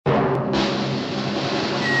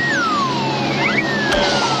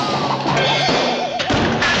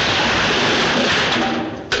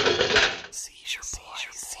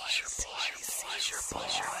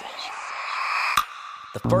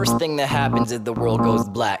thing that happens is the world goes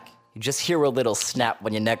black. You just hear a little snap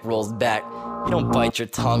when your neck rolls back. You don't bite your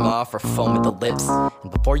tongue off or foam at the lips.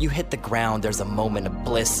 And before you hit the ground, there's a moment of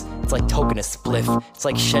bliss. It's like toking a spliff. It's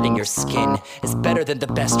like shedding your skin. It's better than the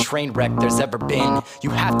best train wreck there's ever been.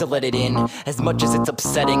 You have to let it in, as much as it's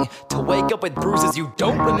upsetting to wake up with bruises you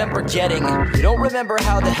don't remember getting. You don't remember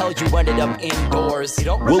how the hell you ended up indoors. You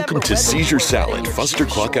don't remember. Welcome to Seizure Salad,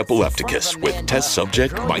 Fustercluck Epilepticus, with test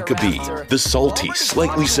subject Micah B. The salty,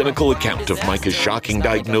 slightly cynical account of Micah's shocking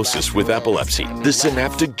diagnosis with epilepsy, the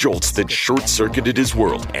synaptic jolts that short-circuited his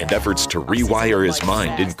world, and efforts to rewire his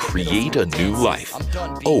mind and create a new life.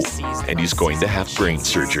 Oh, and he's going to have brain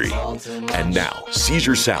surgery. And now,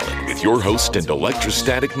 Seizure Salad with your host and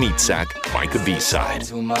electrostatic meat sack, Micah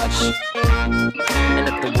B-Side. And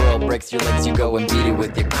if the world breaks your legs, you go and beat it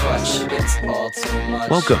with your crutch. It's all too much.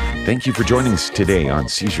 Welcome. Thank you for joining us today on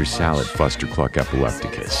Seizure Salad, Fustercluck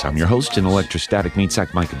Epilepticus. I'm your host and electrostatic meat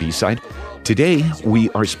sack, Micah B-Side. Today, we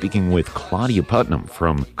are speaking with Claudia Putnam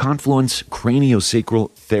from Confluence Craniosacral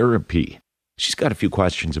Therapy. She's got a few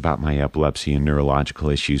questions about my epilepsy and neurological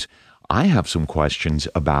issues. I have some questions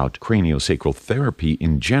about craniosacral therapy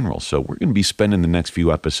in general, so we're going to be spending the next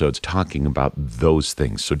few episodes talking about those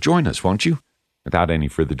things. So join us, won't you? Without any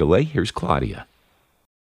further delay, here's Claudia.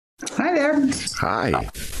 Hi there. Hi.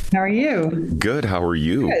 How are you? Good. How are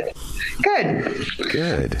you?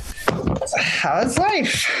 Good. How's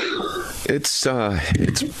life? It's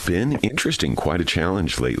been interesting, quite a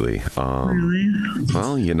challenge lately. Really?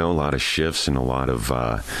 Well, you know, a lot of shifts and a lot of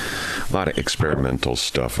experimental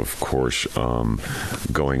stuff, of course,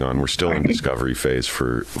 going on. We're still in discovery phase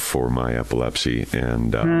for my epilepsy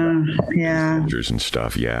and procedures and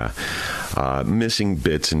stuff. Yeah, missing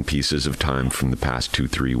bits and pieces of time from the past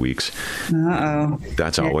 2-3 weeks.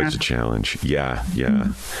 That's always a challenge. Yeah.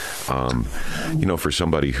 You know, for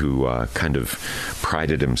somebody who kind of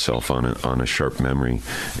prided himself on a sharp memory,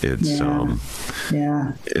 it's humbling.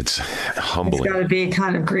 It's got to be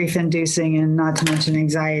kind of grief-inducing, and not to mention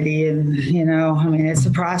anxiety. And it's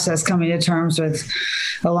a process coming to terms with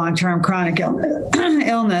a long-term chronic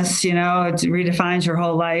illness. You know, it redefines your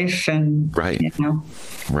whole life, and Right.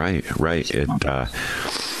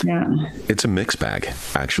 It's a mixed bag,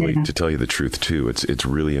 actually, to tell you the truth, too. It's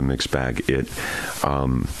really a mixed bag. It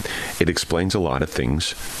explains a lot of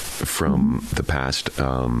things from the past,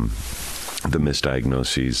 the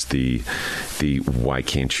misdiagnoses, the why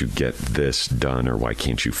can't you get this done, or why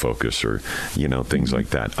can't you focus, or, things like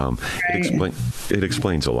that. It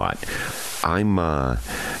explains a lot. I'm,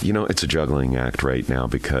 it's a juggling act right now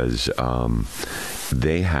because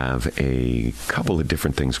they have a couple of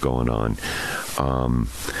different things going on.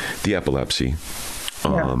 The epilepsy,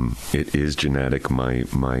 it is genetic. My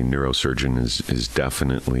neurosurgeon is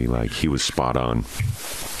definitely, like, he was spot on.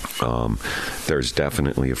 There's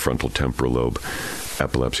definitely a frontal temporal lobe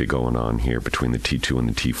epilepsy going on here between the T2 and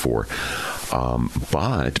the T4.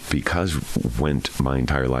 But because went my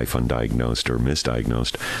entire life undiagnosed or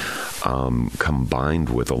misdiagnosed, combined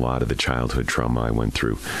with a lot of the childhood trauma I went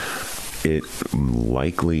through, it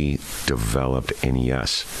likely developed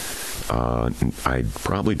NES. I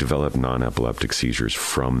probably developed non-epileptic seizures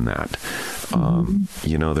from that.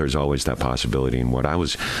 There's always that possibility. And what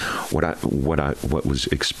was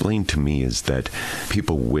explained to me is that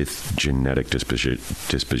people with genetic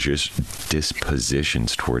dispositions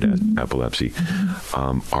toward epilepsy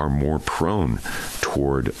are more prone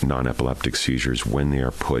toward non-epileptic seizures when they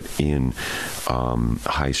are put in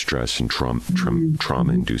high stress and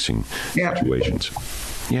trauma-inducing situations.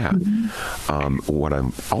 Yeah. What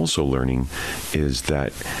I'm also learning is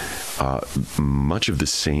that much of the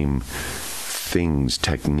same things,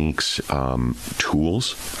 techniques,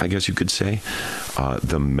 tools, I guess you could say,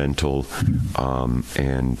 the mental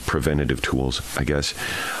and preventative tools, I guess,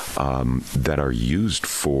 that are used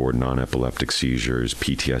for non-epileptic seizures,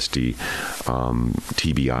 PTSD,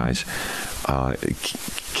 TBIs,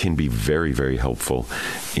 can be very, very helpful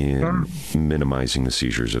in minimizing the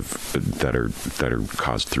seizures that are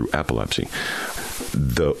caused through epilepsy.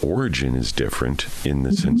 The origin is different in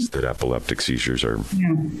the sense that epileptic seizures are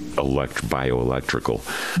bioelectrical.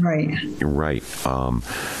 Right.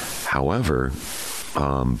 However,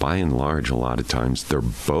 by and large, a lot of times they're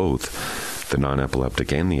both, the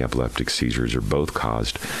non-epileptic and the epileptic seizures are both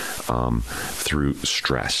caused through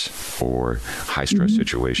stress or high-stress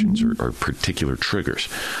situations or particular triggers.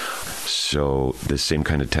 So the same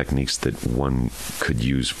kind of techniques that one could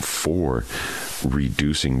use for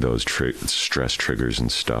reducing those stress triggers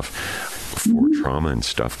and stuff for trauma and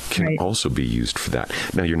stuff can also be used for that.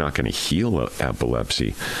 Now, you're not going to heal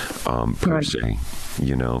epilepsy per se,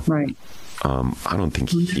 I don't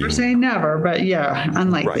think Never say never, but yeah,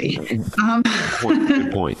 unlikely. Right.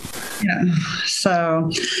 Good point. Yeah. So,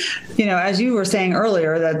 as you were saying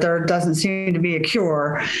earlier, that there doesn't seem to be a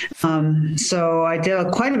cure. So I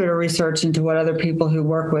did quite a bit of research into what other people who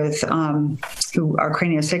work with, who are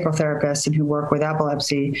craniosacral therapists and who work with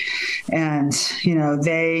epilepsy, and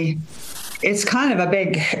it's kind of a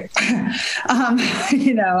big,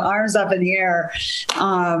 arms up in the air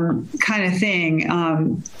kind of thing.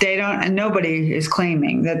 Nobody is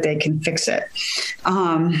claiming that they can fix it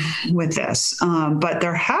with this. But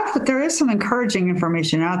there is some encouraging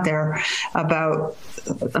information out there about,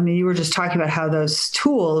 you were just talking about how those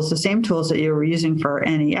tools, the same tools that you were using for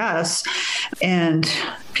NES and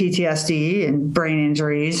PTSD and brain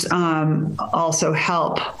injuries, also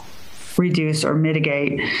help reduce or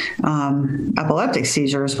mitigate epileptic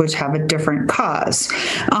seizures, which have a different cause.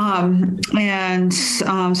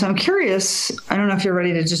 So I'm curious, I don't know if you're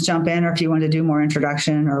ready to just jump in or if you want to do more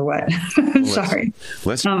introduction or what. Sorry.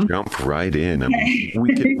 Let's jump right in.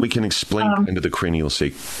 We can explain kind of the cranial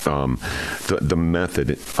the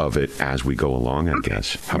method of it as we go along, I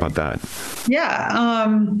guess. How about that? Yeah.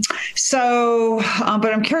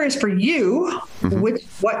 But I'm curious for you,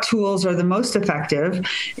 what tools are the most effective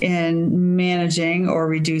in managing or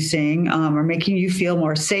reducing or making you feel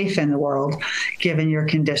more safe in the world, given your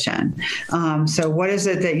condition. So what is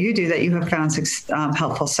it that you do that you have found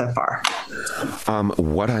helpful so far?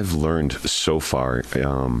 What I've learned so far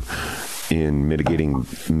in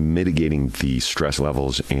mitigating the stress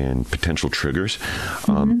levels and potential triggers.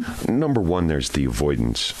 Number one, there's the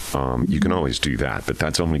avoidance. You can always do that, but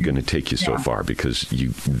that's only going to take you so far because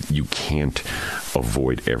you can't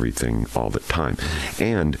avoid everything all the time.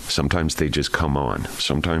 And sometimes they just come on.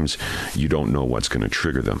 Sometimes you don't know what's going to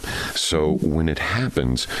trigger them. So when it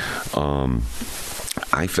happens,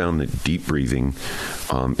 I found that deep breathing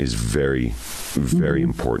is very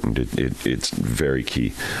important. It's very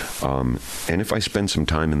key. And if I spend some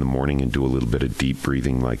time in the morning and do a little bit of deep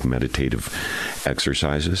breathing, like meditative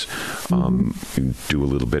exercises, do a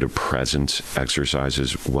little bit of presence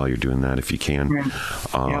exercises while you're doing that, if you can,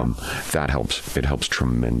 that helps. It helps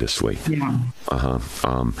tremendously.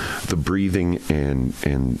 The breathing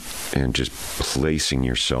and just placing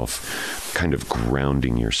yourself, kind of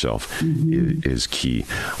grounding yourself is key.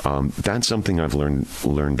 That's something I've learned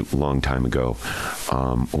a long time ago.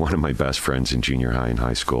 One of my best friends in junior high and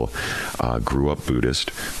high school grew up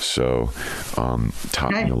Buddhist, so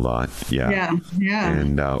taught me a lot.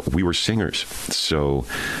 And we were singers, so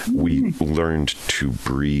we learned to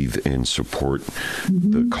breathe and support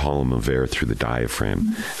the column of air through the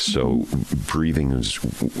diaphragm. So breathing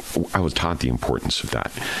I was taught the importance of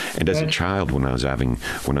that. And as a child, when I was having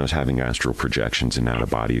astral projections and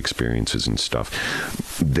out-of-body experiences and stuff,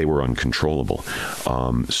 they were uncontrollable.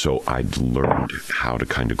 So I'd learned how to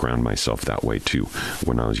kind of ground myself that way too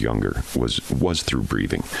when I was younger, was through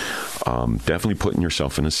breathing. Definitely putting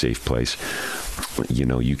yourself in a safe place.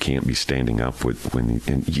 You can't be standing up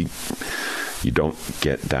you don't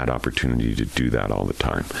get that opportunity to do that all the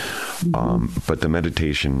time. But the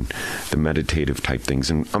meditative type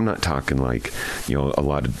things, and I'm not talking like, a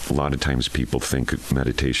lot of times people think of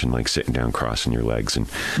meditation like sitting down, crossing your legs, and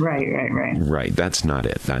right. That's not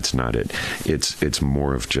it. It's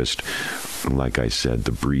more of just, like I said,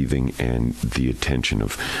 the breathing and the attention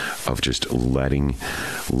of just letting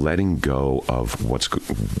go of what's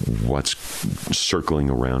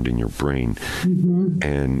circling around in your brain,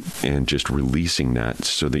 and just releasing that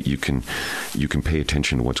so that you can pay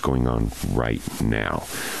attention to what's going on right now.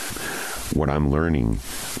 What I'm learning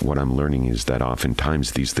is that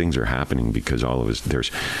oftentimes these things are happening because all of us, there's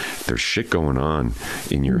shit going on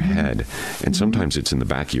in your head, and sometimes it's in the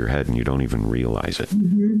back of your head and you don't even realize it.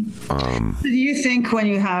 Do you think when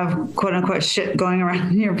you have quote unquote shit going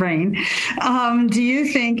around in your brain, do you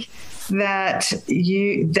think that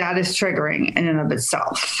is triggering in and of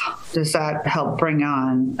itself? Does that help bring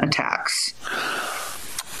on attacks?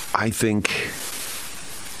 I think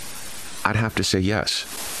I'd have to say yes.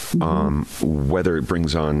 Whether it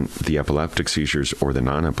brings on the epileptic seizures or the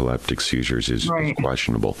non-epileptic seizures is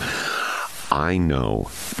questionable. I know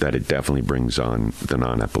that it definitely brings on the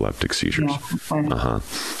non-epileptic seizures.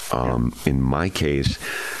 In my case,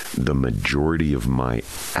 the majority of my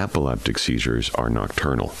epileptic seizures are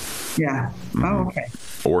nocturnal. Okay.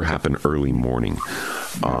 Or happen early morning,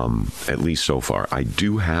 at least so far. I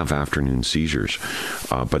do have afternoon seizures,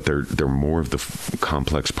 but they're more of the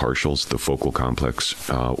complex partials, the focal complex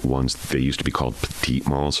ones. They used to be called petit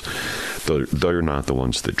mals. They're not the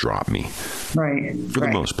ones that drop me. For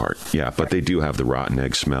the most part, but they do have the rotten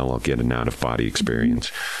egg smell. I'll get an out-of-body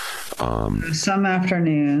experience. Some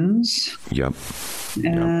afternoons. Yep.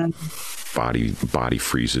 And Body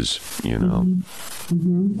freezes, you know.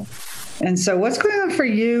 And so what's going on for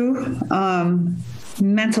you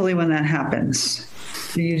mentally when that happens?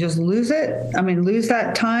 Do you just lose it? I mean, lose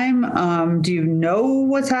that time? Do you know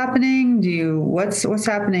what's happening? What's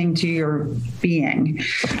happening to your being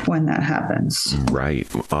when that happens? Right.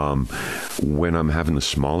 When I'm having the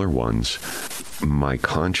smaller ones, my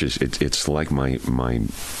it's like my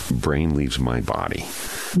brain leaves my body.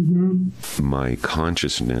 My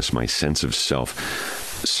consciousness, my sense of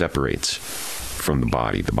self separates from the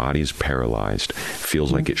body. The body is paralyzed,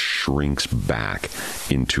 feels like it shrinks back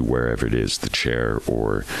into wherever it is, the chair,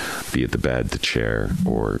 or be it the bed, the chair,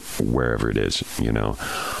 or wherever it is, you know.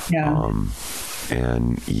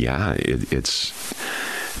 It's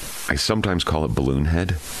I sometimes call it balloon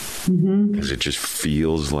head, because it just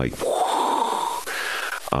feels like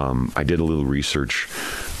I did a little research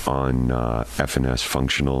on FNS,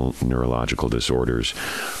 functional neurological disorders,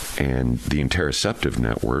 and the interoceptive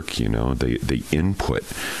network, you know, the input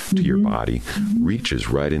to your body reaches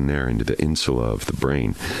right in there into the insula of the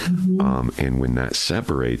brain. And when that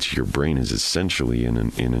separates, your brain is essentially in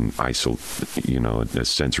a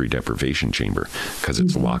sensory deprivation chamber, because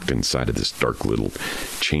it's locked inside of this dark little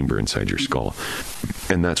chamber inside your skull.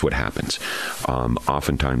 And that's what happens.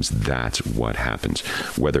 Oftentimes that's what happens,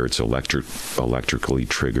 whether it's electrically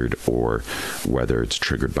triggered or whether it's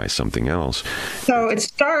triggered by something else. So it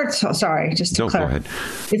starts, just to clarify. Go ahead.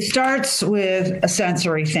 It starts with a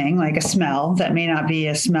sensory thing, like a smell that may not be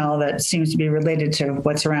a smell that seems to be related to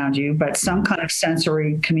what's around you, but some kind of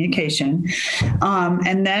sensory communication.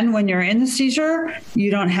 And then when you're in the seizure, you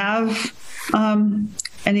don't have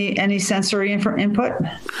any sensory input?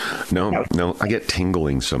 No. I get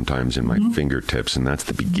tingling sometimes in my fingertips, and that's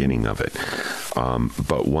the beginning of it.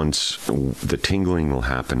 But once the tingling will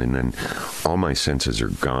happen, and then all my senses are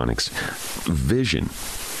gone. Vision.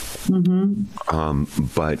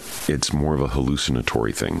 But it's more of a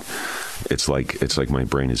hallucinatory thing. It's like my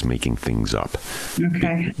brain is making things up.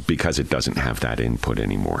 Okay. Because it doesn't have that input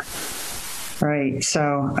anymore. Right.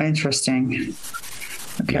 So interesting.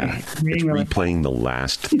 Okay. Yeah. It's replaying the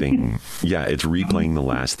last thing. It's replaying the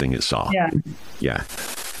last thing it saw. Yeah.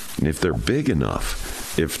 And if they're big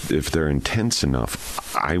enough, if they're intense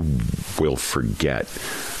enough, I will forget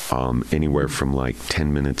anywhere from like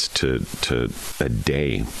 10 minutes to a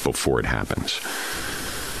day before it happens.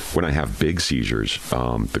 When I have big seizures,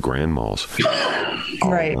 the grand mals,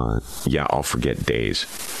 I'll forget days.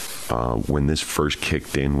 When this first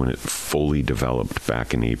kicked in, when it fully developed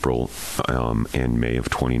back in April and May of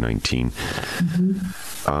 2019,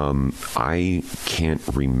 I can't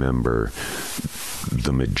remember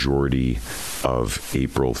the majority of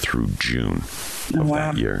April through June of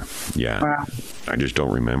that year. Yeah. Wow. I just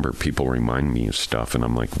don't remember. People remind me of stuff, and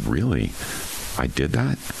I'm like, really? I did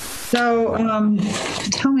that? So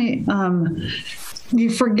tell me, you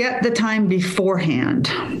forget the time beforehand.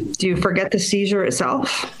 Do you forget the seizure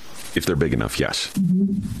itself? If they're big enough, yes.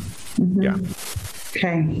 Yeah.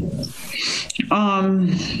 Okay.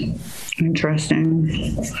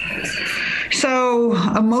 Interesting. So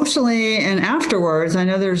emotionally and afterwards, I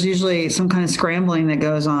know there's usually some kind of scrambling that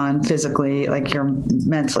goes on physically, like you're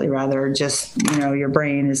mentally rather, just, your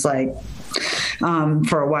brain is like,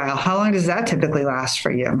 for a while. How long does that typically last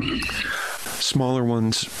for you? Smaller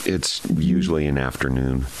ones, it's usually an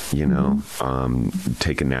afternoon,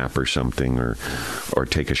 take a nap or something, or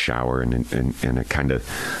take a shower, and it kind of,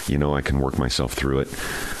 I can work myself through it.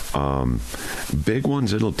 Big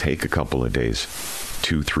ones, it'll take a couple of days,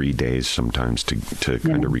 2-3 days sometimes to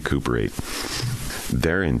kind of recuperate.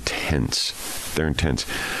 They're intense.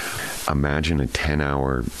 Imagine a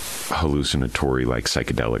 10-hour hallucinatory, like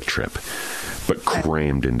psychedelic trip, but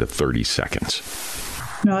crammed into 30 seconds.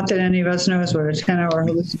 Not that any of us knows what a 10-hour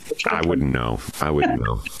hallucinatory trip is. I wouldn't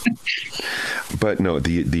know. But no,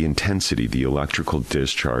 the intensity, the electrical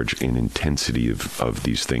discharge and intensity of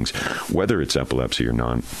these things, whether it's epilepsy or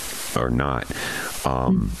not,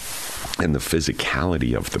 and the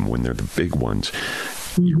physicality of them when they're the big ones,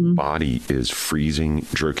 your body is freezing,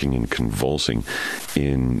 jerking, and convulsing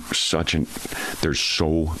in there's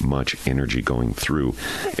so much energy going through.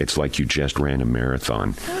 It's like you just ran a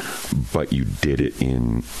marathon, but you did it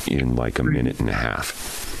in like a minute and a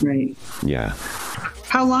half. Right. Yeah.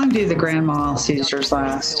 How long do the grand mal seizures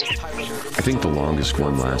last? I think the longest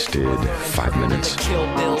one lasted 5 minutes. Kill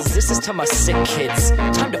bills. This is to my sick kids.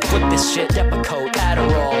 Time to flip this shit. Depakote,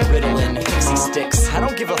 Adderall, Ritalin, Pixie sticks. I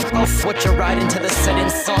don't give a f what you're riding to the setting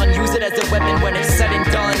sun. Use it as a weapon when it's said and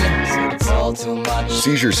done. All all too much.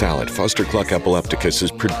 Seizure Salad, Fuster Cluck Epilepticus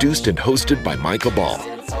is produced and hosted by Micah Ball.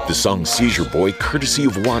 The song Seizure Boy, courtesy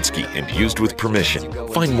of Watsky and used with permission.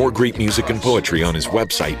 Find more great music and poetry on his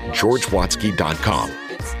website, georgewatsky.com.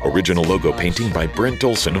 Original logo painting by Brent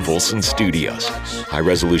Olson of Olson Studios.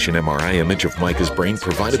 High-resolution MRI image of Micah's brain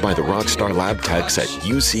provided by the Rockstar Lab techs at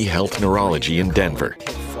UC Health Neurology in Denver.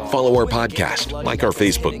 Follow our podcast, like our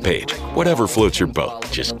Facebook page. Whatever floats your boat,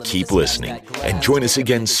 just keep listening. And join us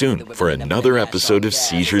again soon for another episode of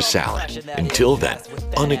Seizure Salad. Until then,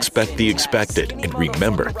 unexpect the expected, and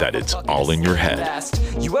remember that it's all in your head.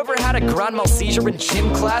 You ever had a grand mal seizure in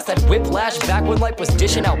gym class? That whiplash back when life was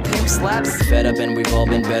dishing out pimp slaps? Fed up and we've all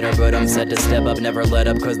been better, but I'm set to step up. Never let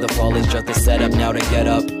up, cause the fall is just a setup now to get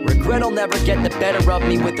up. Regret'll never get the better of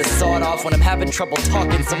me with the sawed off. When I'm having trouble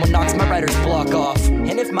talking, someone knocks my writer's block off.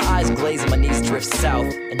 And if my eyes glaze and my knees drift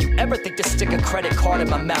south, and you ever think to stick a credit card in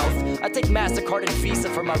my mouth, I take MasterCard and Visa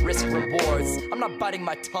for my risk rewards. I'm not biting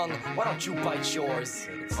my tongue, why don't you bite yours?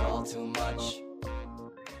 It's all too much.